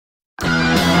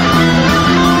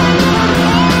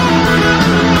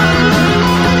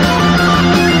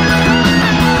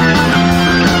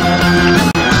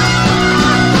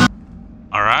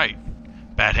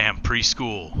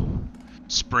preschool.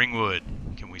 Springwood.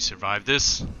 Can we survive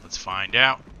this? Let's find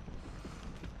out.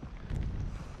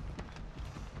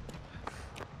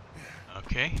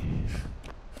 Okay.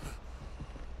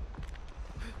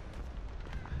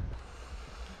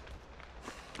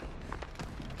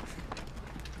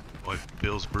 Boy,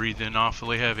 Bill's breathing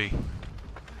awfully heavy.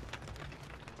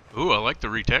 Ooh, I like the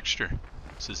retexture.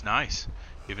 This is nice.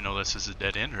 Even though this is a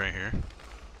dead end right here.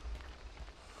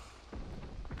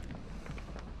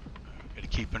 Gotta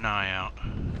keep an eye out.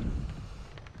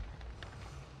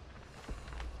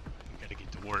 Gotta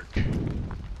get to work.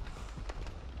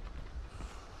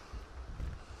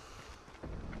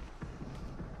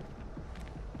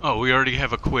 Oh, we already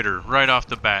have a quitter right off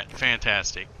the bat.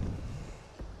 Fantastic.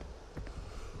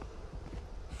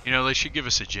 You know, they should give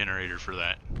us a generator for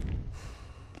that.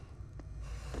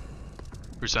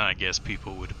 Of course, I guess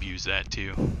people would abuse that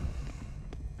too.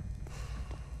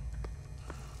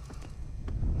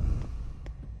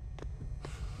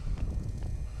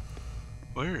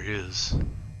 Where is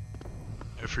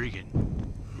a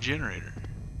freaking generator?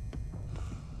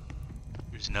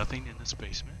 There's nothing in this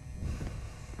basement.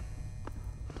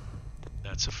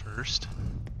 That's a first.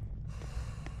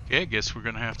 Okay, I guess we're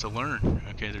gonna have to learn.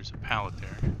 Okay, there's a pallet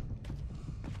there.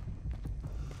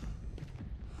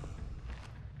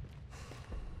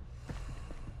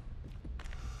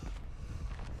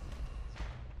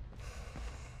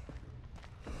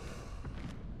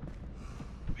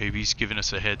 Maybe he's giving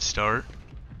us a head start.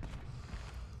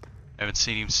 I haven't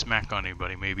seen him smack on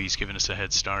anybody. Maybe he's giving us a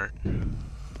head start.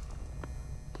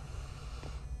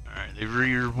 Alright, they've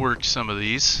reworked some of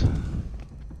these.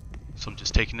 So I'm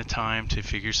just taking the time to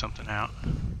figure something out.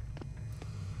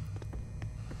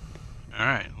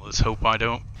 Alright, let's hope I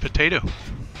don't potato.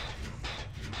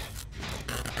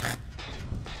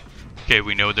 Okay,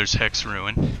 we know there's Hex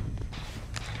Ruin.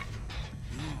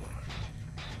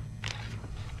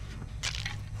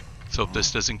 Let's hope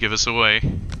this doesn't give us away.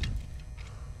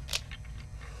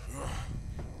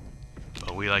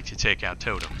 But we like to take out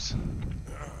totems.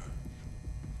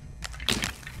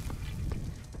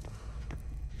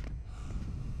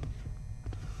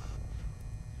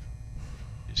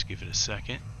 Just give it a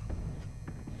second.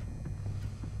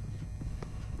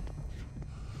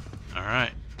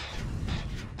 Alright.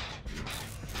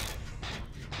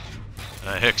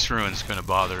 Hex Ruin's gonna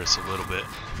bother us a little bit.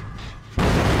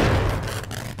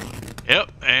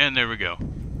 Yep, and there we go.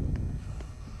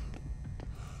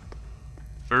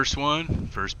 First one,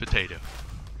 first potato.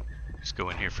 Just go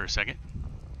in here for a second.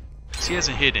 He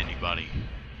hasn't hit anybody.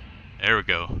 There we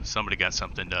go. Somebody got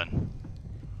something done.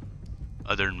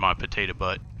 Other than my potato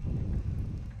butt.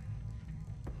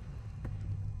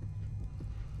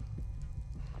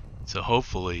 So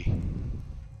hopefully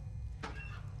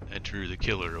that drew the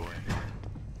killer away.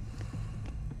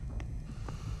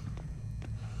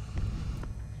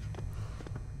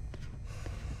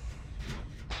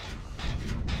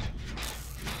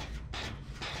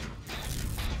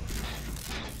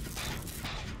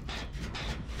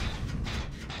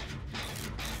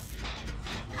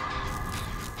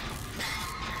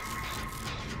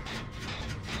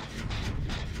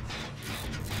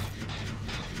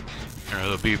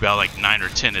 There'll be about like 9 or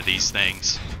 10 of these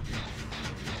things.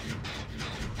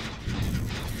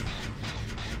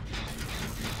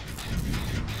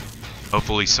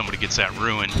 Hopefully somebody gets that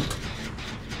ruin.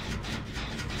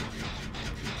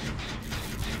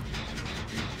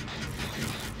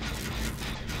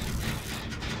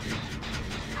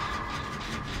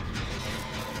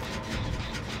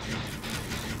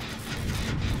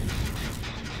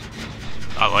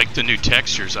 I like the new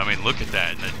textures. I mean, look at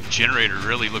that. The generator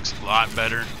really looks a lot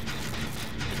better.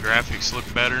 The graphics look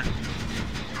better.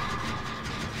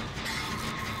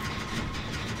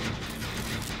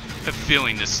 I have a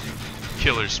feeling this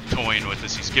killer's toying with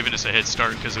us. He's giving us a head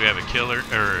start because we have a killer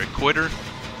or a quitter,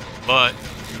 but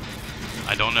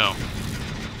I don't know.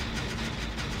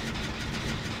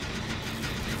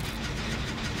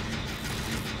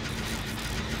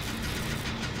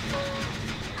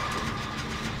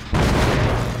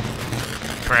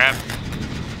 Crap.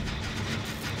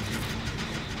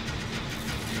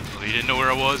 Well, he didn't know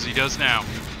where I was. He does now.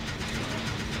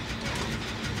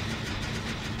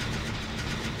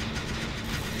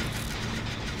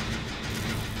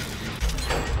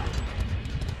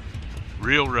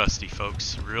 Real rusty,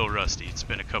 folks. Real rusty. It's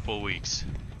been a couple of weeks.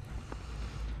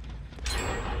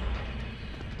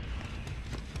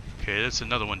 Okay, that's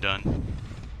another one done.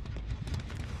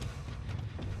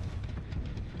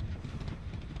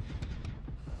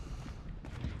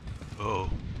 Oh.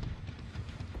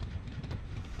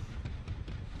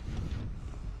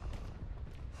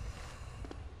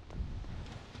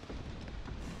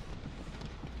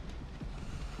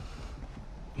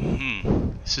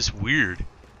 This is weird.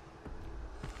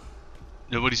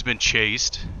 Nobody's been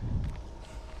chased.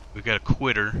 We got a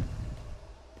quitter.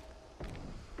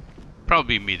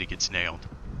 Probably me that gets nailed.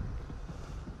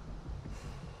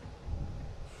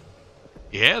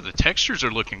 Yeah, the textures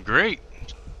are looking great.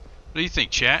 What do you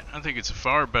think, chat? I think it's a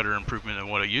far better improvement than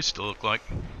what it used to look like.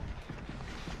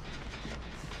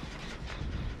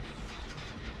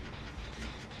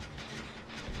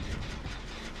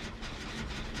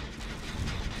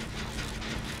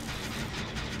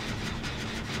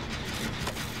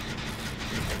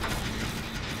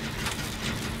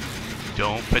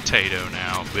 Don't potato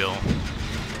now, Bill.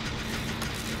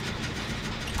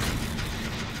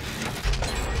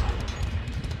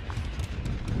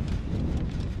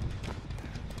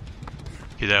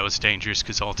 Okay, that was dangerous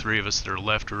because all three of us that are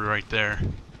left are right there.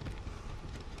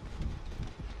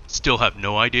 Still have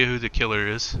no idea who the killer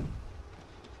is.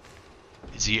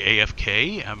 Is he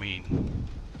AFK? I mean...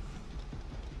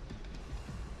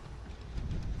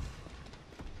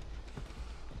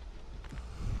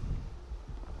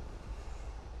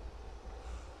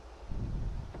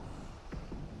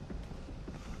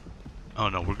 Oh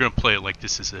no, we're gonna play it like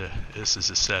this is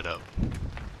a setup.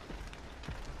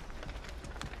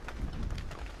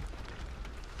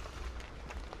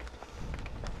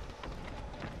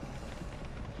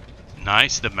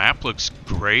 Nice, the map looks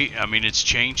great. I mean, it's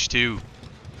changed too.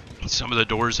 Some of the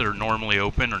doors that are normally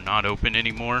open are not open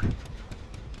anymore.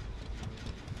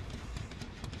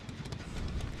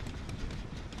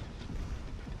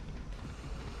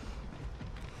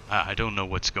 I don't know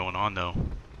what's going on though.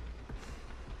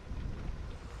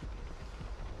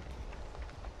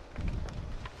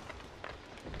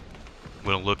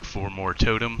 We'll look for more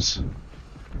totems. And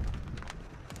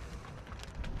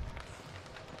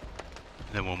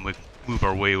then we'll move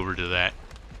our way over to that.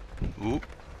 Ooh.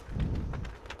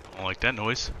 I don't like that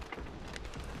noise.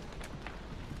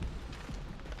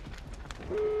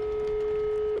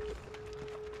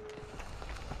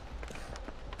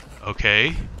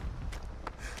 Okay.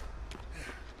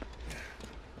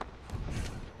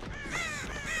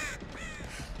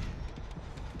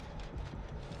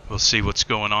 We'll see what's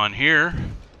going on here.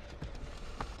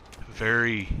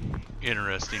 Very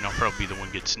interesting. I'll probably be the one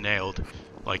who gets nailed,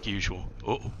 like usual.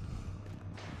 Oh.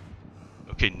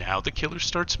 Okay, now the killer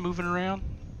starts moving around.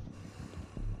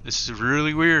 This is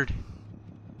really weird.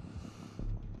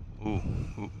 Ooh,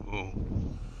 ooh, ooh.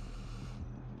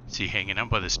 Is he hanging out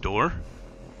by this door?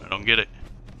 I don't get it.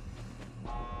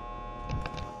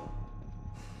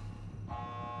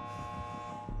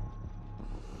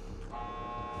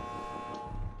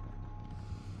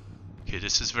 Okay,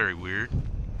 this is very weird.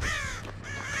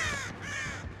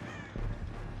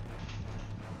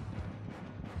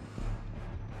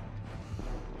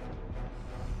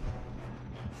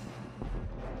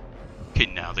 Okay,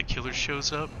 now the killer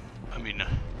shows up. I mean...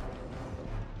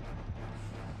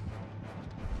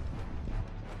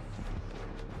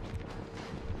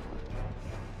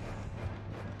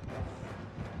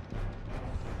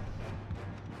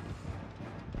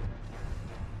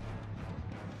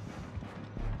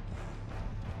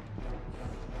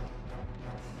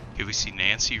 Okay, we see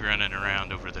Nancy running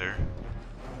around over there.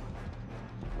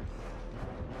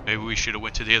 Maybe we should have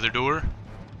went to the other door?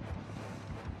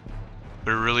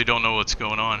 But I really don't know what's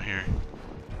going on here.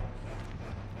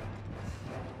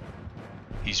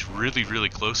 He's really, really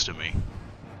close to me.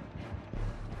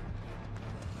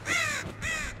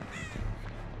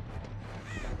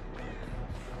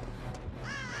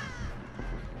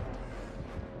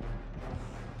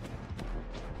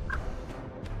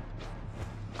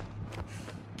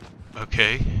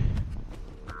 Okay.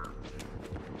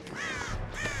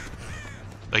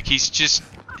 Like he's just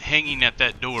hanging at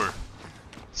that door.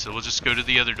 So we'll just go to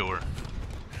the other door.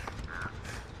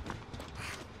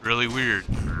 Really weird.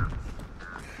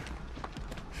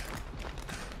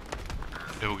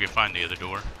 Maybe we'll find the other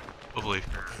door. Hopefully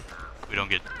we don't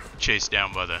get chased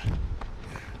down by the...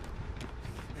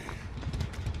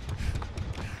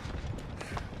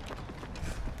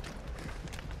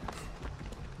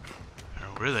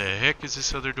 Where the heck is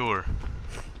this other door?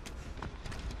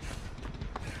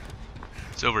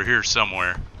 It's over here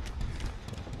somewhere.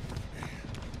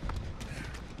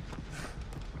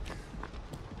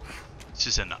 It's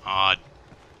just an odd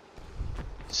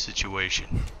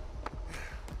situation.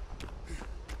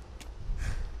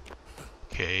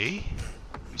 Okay.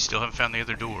 We still haven't found the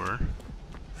other door.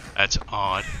 That's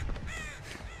odd.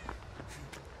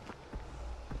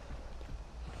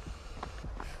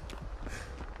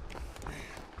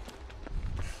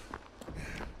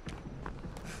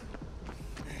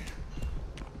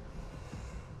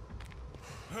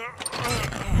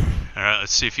 Alright,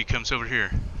 Let's see if he comes over here.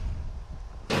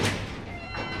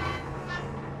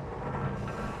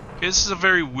 This is a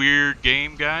very weird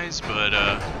game, guys, but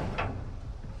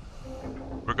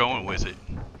we're going with it,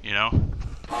 you know?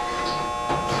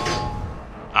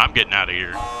 I'm getting out of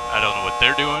here. I don't know what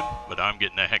they're doing, but I'm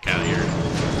getting the heck out of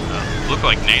here. Looked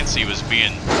like Nancy was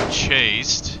being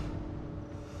chased,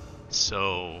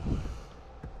 so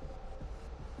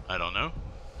I don't know.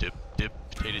 Dip, dip,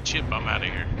 potato chip, I'm out of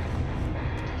here.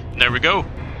 And there we go.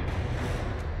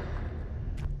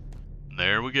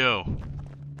 There we go.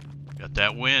 Got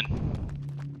that win.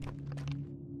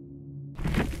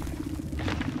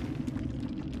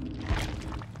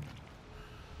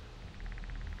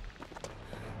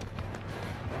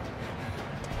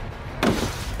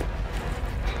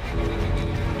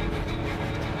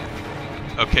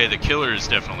 Okay, the killer is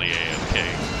definitely AFK.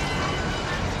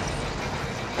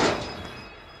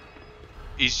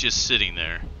 He's just sitting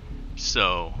there.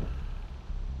 So.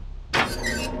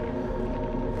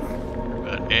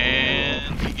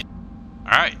 And he gets.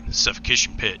 Alright,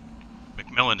 suffocation pit.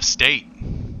 McMillan Estate.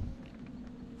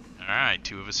 Alright,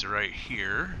 two of us are right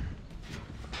here.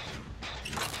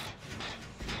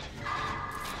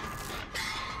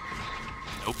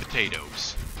 No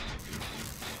potatoes.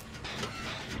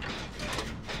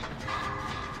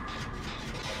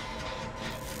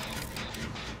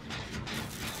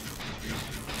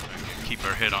 Keep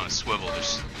our head on a swivel.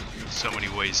 There's so many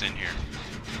ways in here.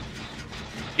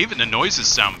 Even the noises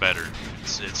sound better.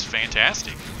 It's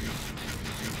fantastic.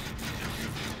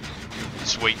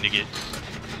 Just waiting to get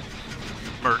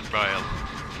murked by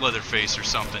a Leatherface or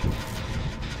something.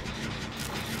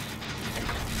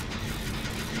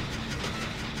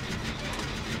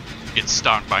 Get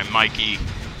stalked by Mikey.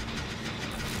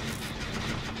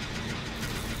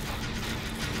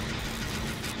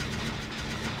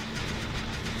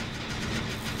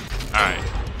 Alright.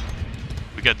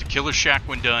 We got the Killer Shack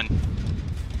one done.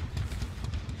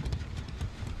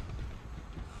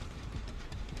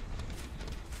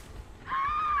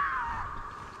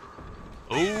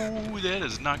 Oh, that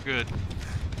is not good.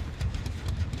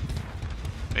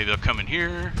 Maybe they'll come in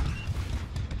here.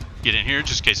 Get in here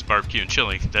just in case barbecue and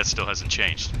chili. That still hasn't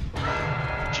changed.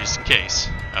 Just in case.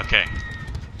 Okay.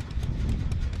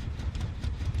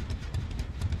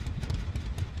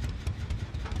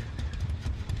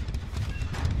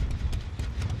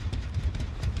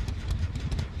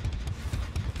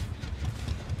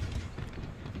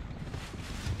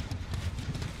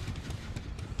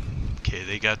 Okay,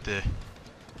 they got the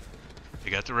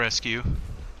rescue.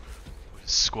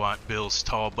 Squat Bill's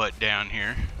tall butt down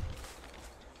here.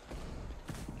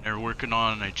 They're working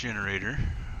on a generator.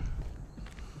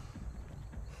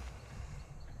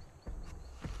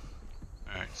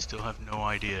 Alright, still have no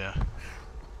idea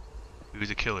who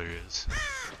the killer is.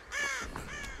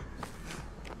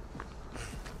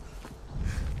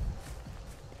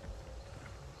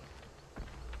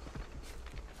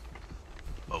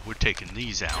 But we're taking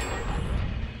these out.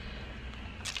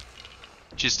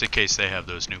 Just in case they have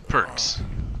those new perks.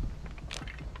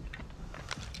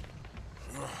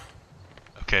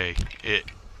 Okay, it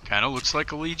kind of looks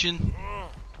like a Legion.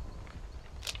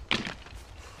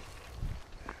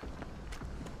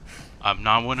 I'm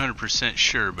not 100%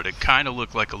 sure, but it kind of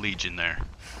looked like a Legion there.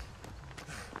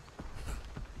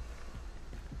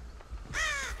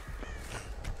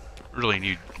 Really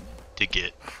need to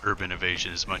get urban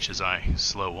evasion as much as I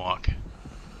slow walk.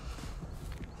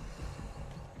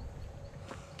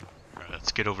 Alright,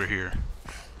 let's get over here.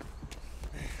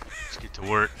 Let's get to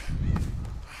work.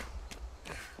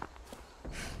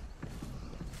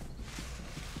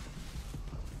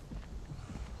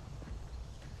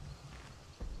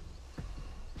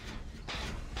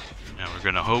 Now we're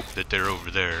gonna hope that they're over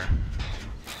there.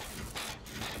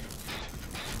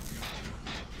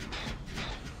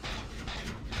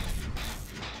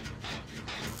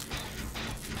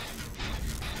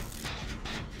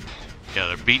 Yeah,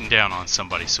 they're beating down on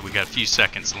somebody, so we got a few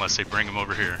seconds unless they bring them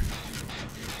over here.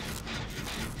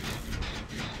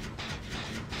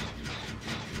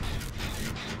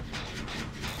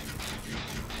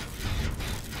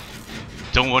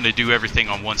 Don't want to do everything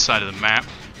on one side of the map,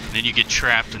 and then you get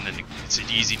trapped, and then it's an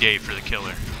easy day for the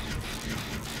killer.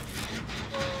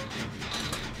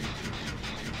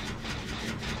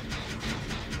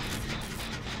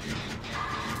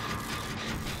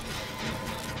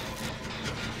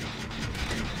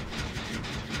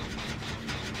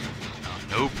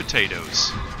 No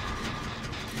potatoes.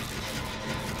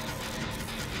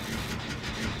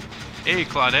 Hey,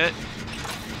 Claudette.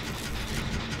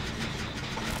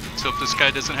 Let's hope this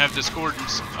guy doesn't have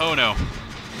discordance. Oh no.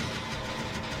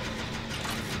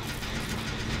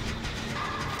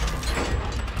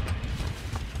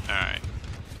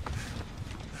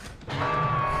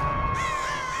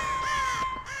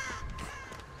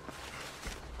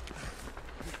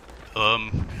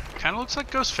 Kind of looks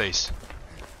like Ghostface.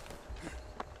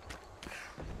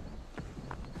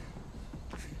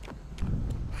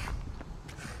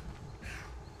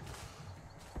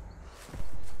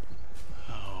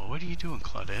 Oh, what are you doing,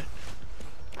 Claudette?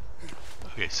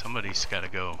 Okay, somebody's got to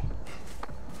go.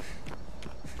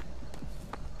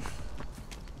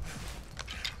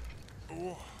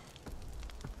 I'm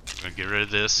gonna get rid of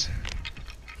this.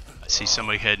 I see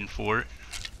somebody heading for it.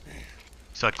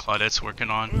 Looks like Claudette's working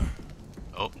on.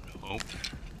 Oh, oh.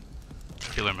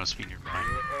 Killer must be nearby.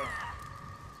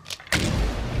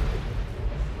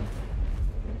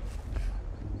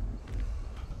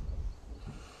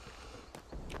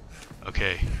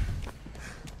 Okay.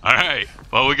 Alright.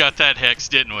 Well, we got that hex,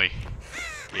 didn't we?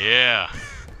 Yeah.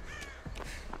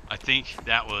 I think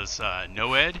that was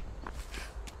Noed.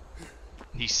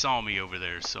 He saw me over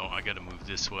there, so I gotta move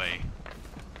this way.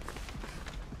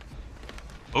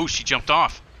 Oh, she jumped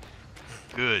off.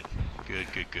 Good. Good,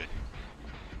 good, good.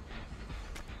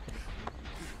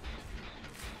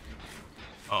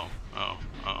 Oh, uh-oh,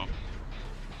 uh-oh.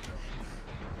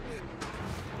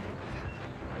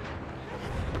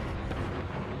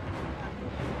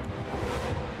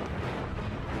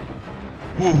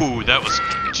 Woohoo, that was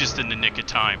just in the nick of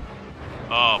time.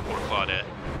 Oh, poor Claudette.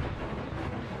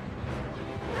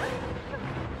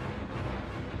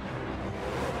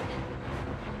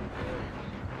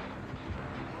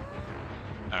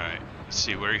 Alright, let's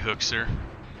see where he hooks her.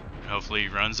 Hopefully he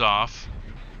runs off.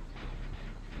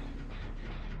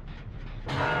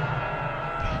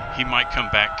 He might come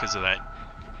back because of that.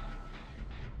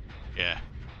 Yeah.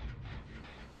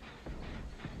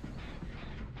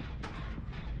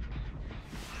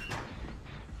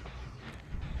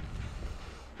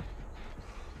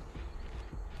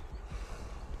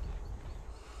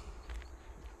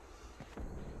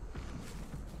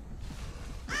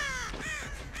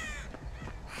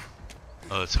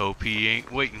 Let's hope he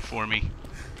ain't waiting for me.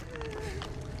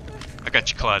 I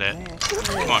got you, Claudette.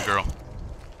 Come on, girl.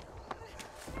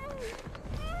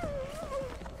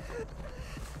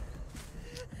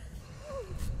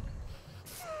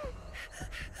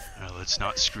 Now, let's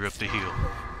not screw up the heel.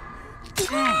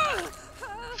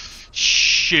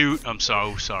 Shoot! I'm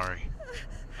so sorry.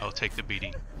 I'll take the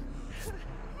beating.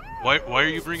 Why are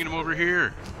you bringing him over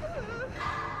here?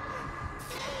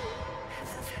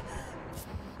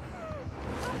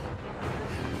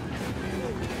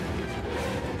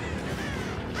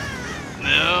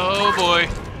 No, boy.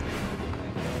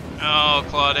 Oh,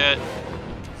 Claudette.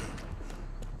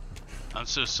 I'm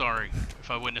so sorry.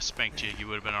 If I wouldn't have spanked you, you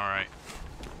would have been alright.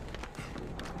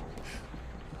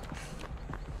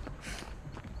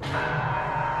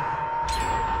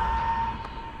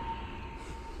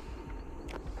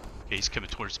 Okay, he's coming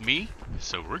towards me,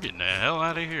 so we're getting the hell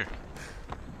out of here.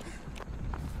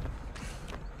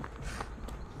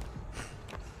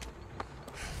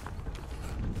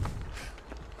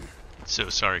 So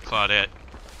sorry, Claudette.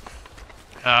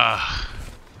 I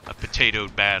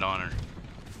potatoed bad on her.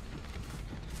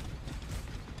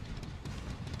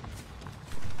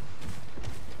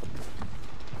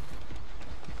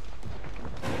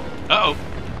 Uh-oh.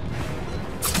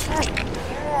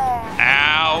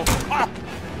 Ow.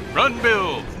 Run,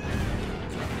 Bill.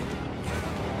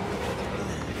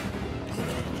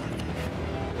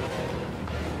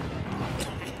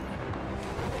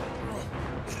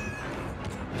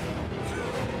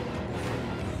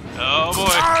 Oh boy.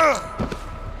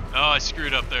 Oh, I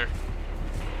screwed up there.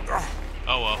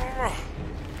 Oh well.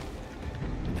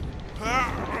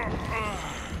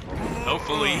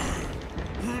 Hopefully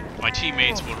my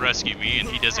teammates will rescue me and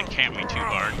he doesn't camp me too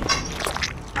hard.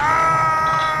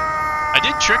 I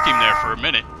did trick him there for a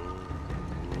minute,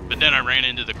 but then I ran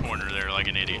into the corner there like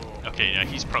an idiot. Okay, now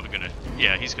he's probably gonna,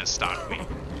 yeah, he's gonna stalk me.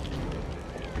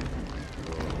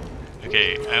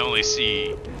 Okay, I only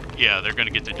see, yeah, they're gonna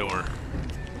get the door.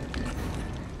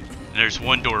 And there's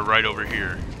one door right over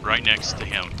here, right next to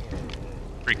him.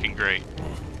 Freaking great.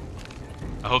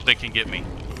 I hope they can get me.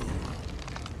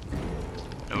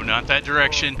 No, not that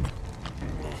direction.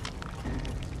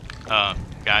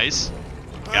 Guys?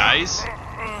 Guys?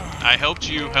 I helped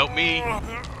you. Help me.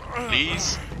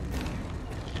 Please.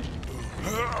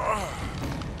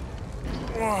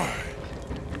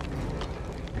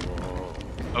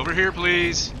 Over here,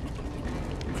 please.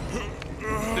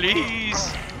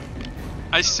 Please.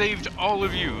 I saved all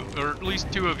of you, or at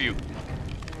least 2 of you.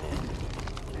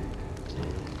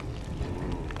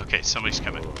 Okay, somebody's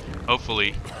coming.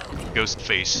 Hopefully,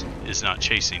 Ghostface is not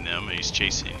chasing them, and he's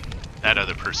chasing that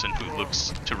other person who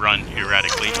looks to run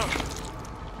erratically.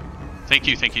 Thank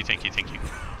you, thank you, thank you, thank you.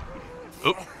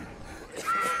 Oh.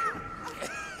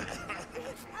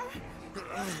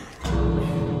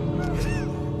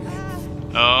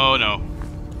 Oh no.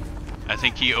 I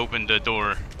think he opened the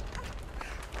door.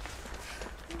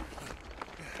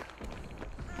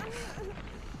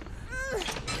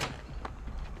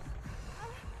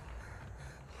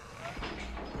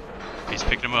 He's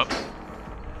picking him up.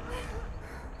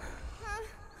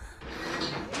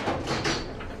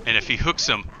 And if he hooks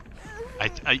him,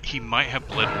 he might have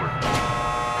blood work.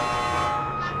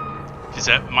 Because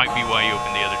that might be why he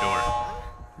opened the other door.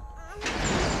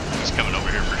 He's coming over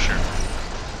here for sure.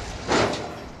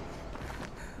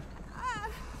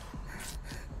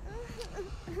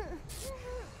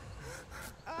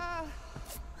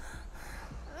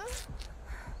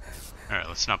 Alright,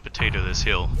 let's not potato this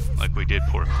hill like we did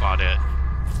poor Claudette.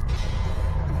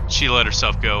 She let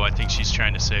herself go. I think she's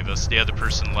trying to save us. The other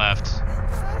person left.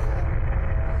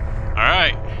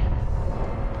 Alright.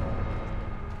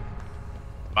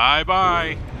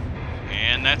 Bye-bye.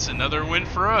 And that's another win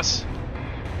for us.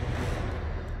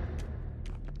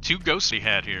 2 ghosts we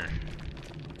had here.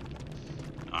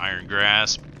 Iron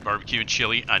grass, barbecue and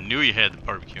chili. I knew you had the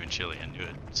barbecue and chili. I knew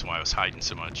it. That's why I was hiding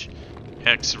so much.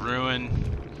 Hex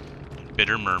ruin.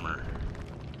 Bitter murmur.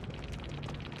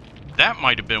 That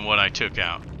might have been what I took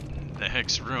out. The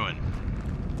Hex ruin.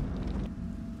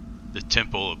 The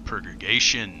Temple of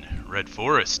Purgation. Red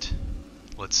Forest.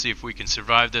 Let's see if we can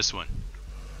survive this one.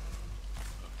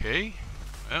 Okay.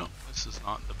 Well, this is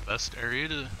not the best area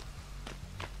to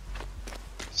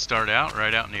start out,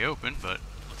 right out in the open, but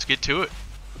let's get to it.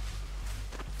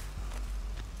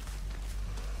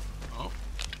 Oh.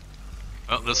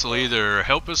 Well, this will either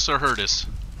help us or hurt us.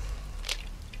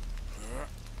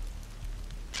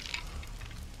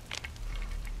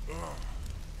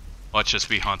 Watch us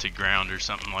be haunted ground or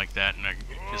something like that, and I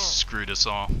just screwed us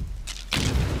all.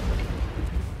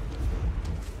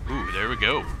 Ooh, there we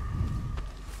go.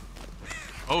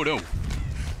 Oh no.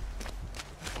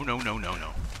 Oh no, no, no, no.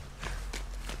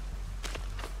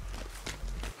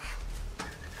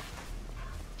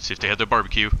 See if they had the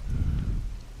barbecue.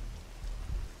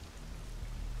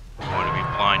 I want to be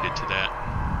blinded to that.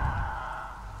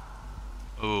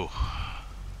 Oh.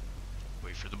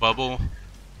 Wait for the bubble.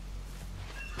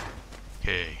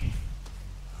 Okay.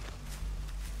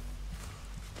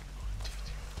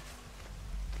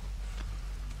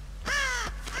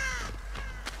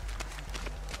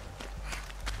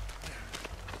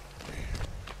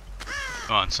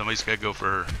 Come on, somebody's got to go for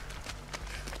her.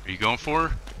 Are you going for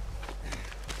her?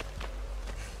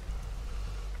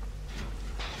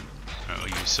 I'll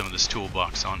use some of this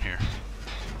toolbox on here.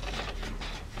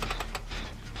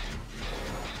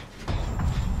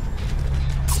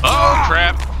 Oh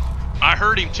crap! I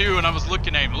heard him too, and I was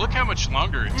looking at him. Look how much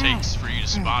longer it takes for you to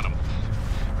spot him.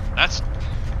 That's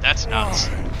nuts.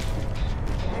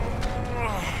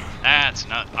 That's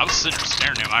nuts. I was sitting there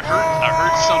staring at him. I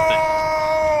heard something.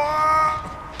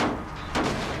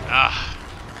 Ah.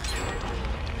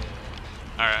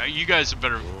 Alright, you guys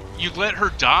better... You let her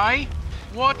die?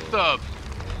 What the...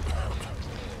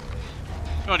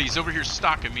 Oh, he's over here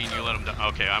stalking me and you let him die.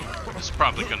 Okay, he's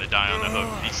probably going to die on the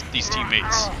hook. These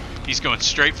teammates. He's going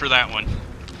straight for that one.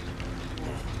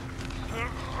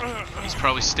 He's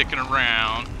probably sticking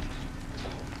around.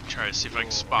 Try to see if I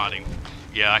can spot him.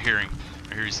 Yeah, I hear him.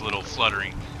 I hear his little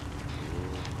fluttering.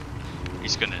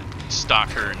 He's going to stalk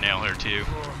her and nail her too.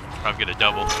 Probably get a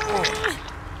double.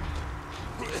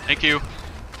 Thank you.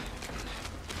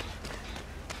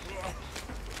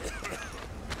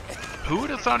 Who would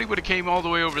have thought he would have came all the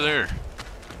way over there?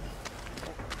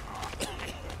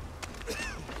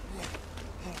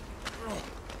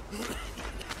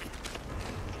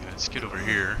 Let's get over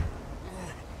here.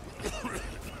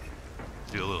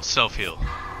 Do a little self-heal.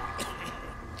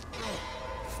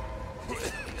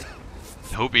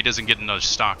 Hope he doesn't get another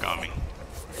stock on me.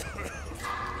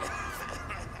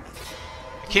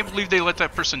 I can't believe they let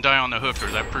that person die on the hook,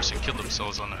 or that person killed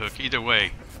themselves on the hook. Either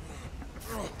way,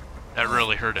 that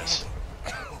really hurt us.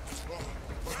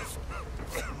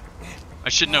 I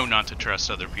should know not to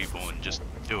trust other people and just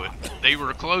do it. They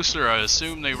were closer, I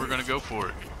assumed they were going to go for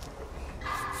it.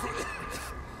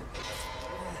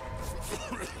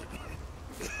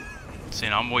 See,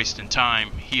 I'm wasting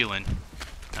time healing.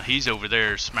 Now he's over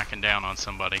there smacking down on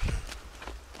somebody.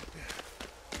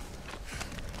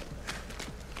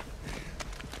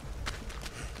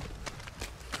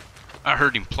 I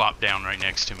heard him plop down right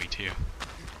next to me too.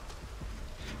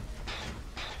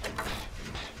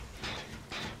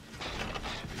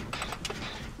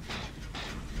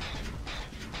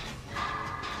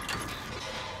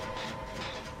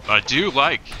 I do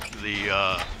like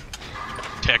the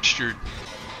textured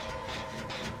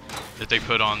that they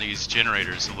put on these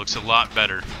generators. It looks a lot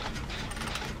better.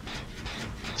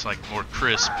 It's like more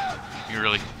crisp. He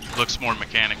really looks more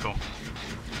mechanical.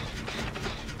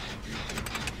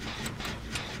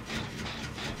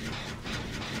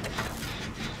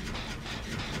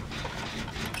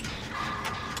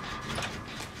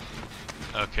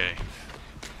 Okay.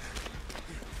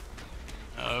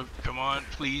 Oh, come on,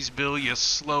 please, Bill, you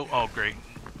slow. Oh, great.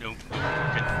 Nope.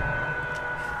 Okay.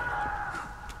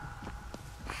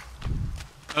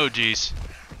 Oh, geez.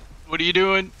 What are you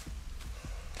doing?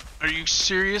 Are you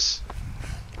serious?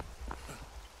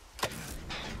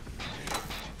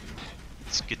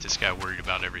 Let's get this guy worried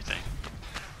about everything.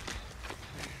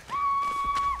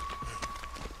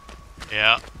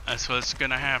 Yeah, that's what's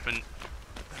gonna happen.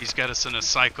 He's got us in a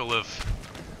cycle of...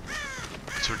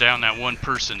 So we're down that one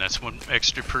person. That's one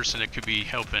extra person that could be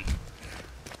helping.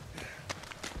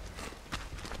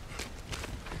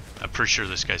 I'm pretty sure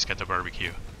this guy's got the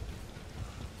barbecue.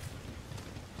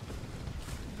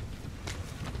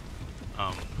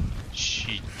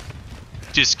 She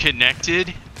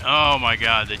disconnected. Oh my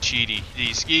God, the cheaty.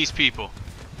 These people.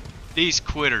 These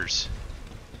quitters.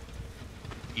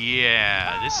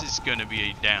 Yeah, this is gonna be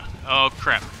a down. Oh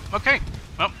crap. Okay.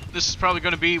 Well, this is probably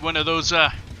gonna be one of those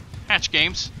hatch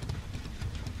games.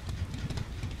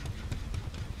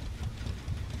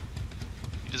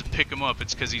 He doesn't pick him up,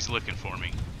 it's because he's looking for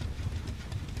me.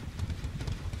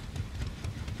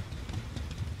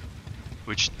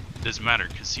 Which doesn't matter,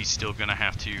 because he's still gonna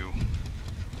have to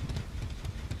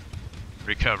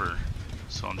recover.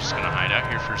 So I'm just gonna hide out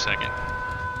here for a second.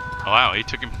 Oh wow, he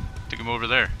took him over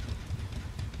there.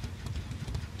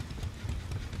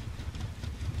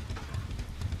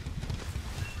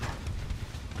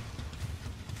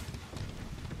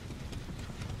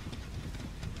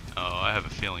 Oh, I have a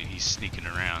feeling he's sneaking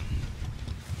around.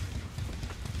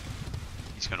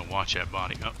 He's gonna watch that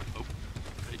body. Oh, oh.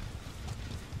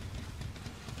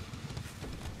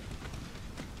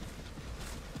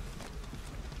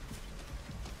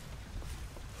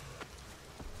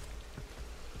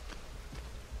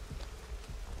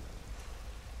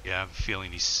 Yeah, I have a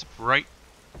feeling he's right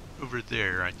over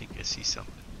there. I think I see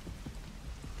something.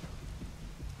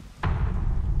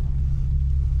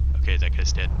 Okay, that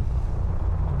guy's dead.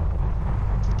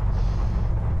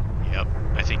 Yep,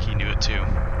 I think he knew it too.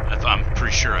 I'm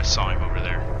pretty sure I saw him over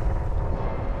there.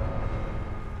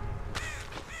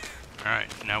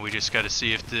 Alright, now we just gotta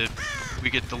see if we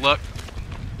get the luck.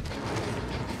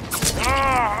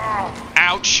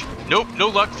 Ouch! Nope, no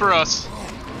luck for us.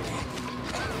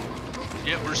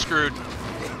 Yep, we're screwed.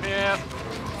 Yep.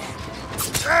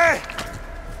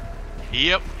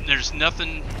 Yep, there's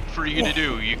nothing for you to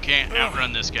do. You can't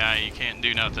outrun this guy. You can't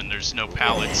do nothing. There's no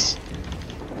pallets.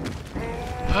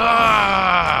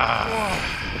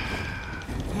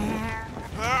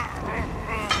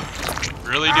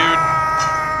 Really, dude?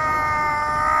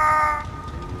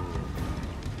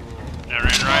 I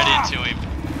ran right into him.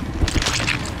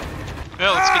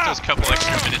 Well, let's get those couple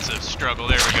extra minutes of struggle.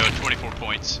 There we go, 24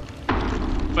 points.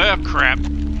 Well, crap.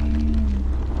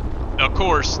 Of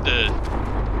course, the,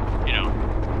 you know,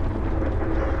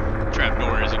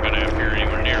 trapdoor isn't going to appear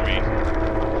anywhere near me.